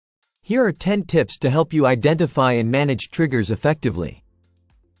Here are 10 tips to help you identify and manage triggers effectively.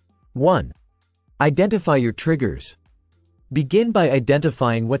 1. Identify your triggers. Begin by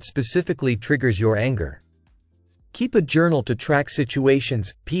identifying what specifically triggers your anger. Keep a journal to track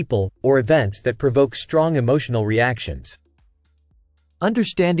situations, people, or events that provoke strong emotional reactions.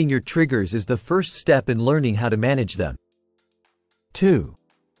 Understanding your triggers is the first step in learning how to manage them. 2.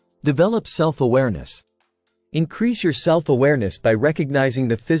 Develop self-awareness. Increase your self-awareness by recognizing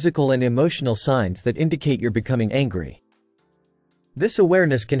the physical and emotional signs that indicate you're becoming angry. This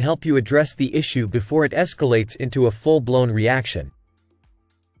awareness can help you address the issue before it escalates into a full-blown reaction.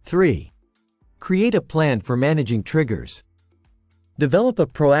 3. Create a plan for managing triggers. Develop a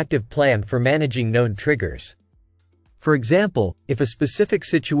proactive plan for managing known triggers. For example, if a specific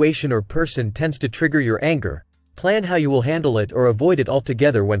situation or person tends to trigger your anger, plan how you will handle it or avoid it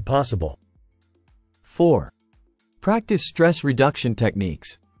altogether when possible. 4. Practice stress reduction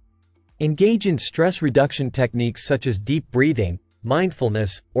techniques. Engage in stress reduction techniques such as deep breathing,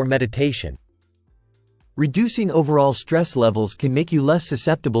 mindfulness, or meditation. Reducing overall stress levels can make you less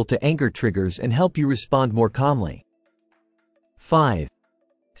susceptible to anger triggers and help you respond more calmly. 5.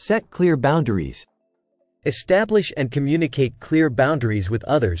 Set clear boundaries. Establish and communicate clear boundaries with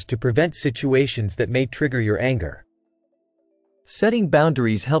others to prevent situations that may trigger your anger. Setting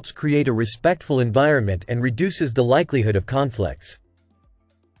boundaries helps create a respectful environment and reduces the likelihood of conflicts.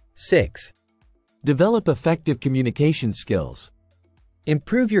 6. Develop effective communication skills.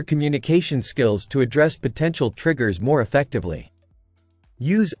 Improve your communication skills to address potential triggers more effectively.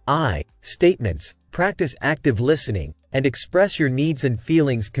 Use I statements, practice active listening, and express your needs and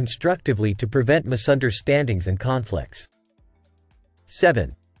feelings constructively to prevent misunderstandings and conflicts.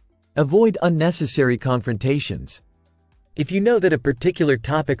 7. Avoid unnecessary confrontations. If you know that a particular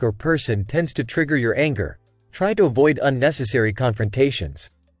topic or person tends to trigger your anger, try to avoid unnecessary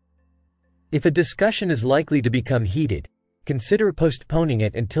confrontations. If a discussion is likely to become heated, consider postponing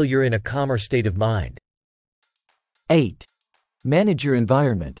it until you're in a calmer state of mind. 8. Manage your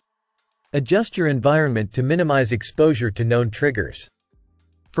environment. Adjust your environment to minimize exposure to known triggers.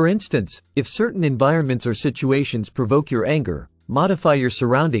 For instance, if certain environments or situations provoke your anger, modify your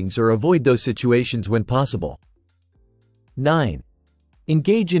surroundings or avoid those situations when possible. 9.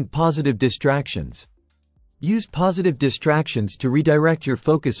 Engage in positive distractions. Use positive distractions to redirect your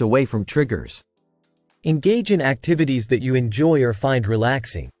focus away from triggers. Engage in activities that you enjoy or find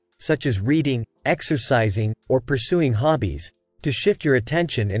relaxing, such as reading, exercising, or pursuing hobbies, to shift your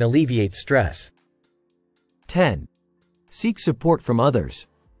attention and alleviate stress. 10. Seek support from others.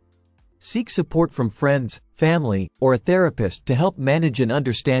 Seek support from friends, family, or a therapist to help manage and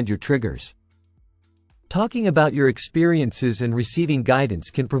understand your triggers. Talking about your experiences and receiving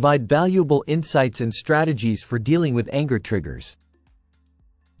guidance can provide valuable insights and strategies for dealing with anger triggers.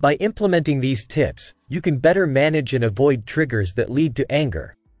 By implementing these tips, you can better manage and avoid triggers that lead to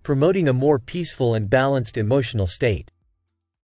anger, promoting a more peaceful and balanced emotional state.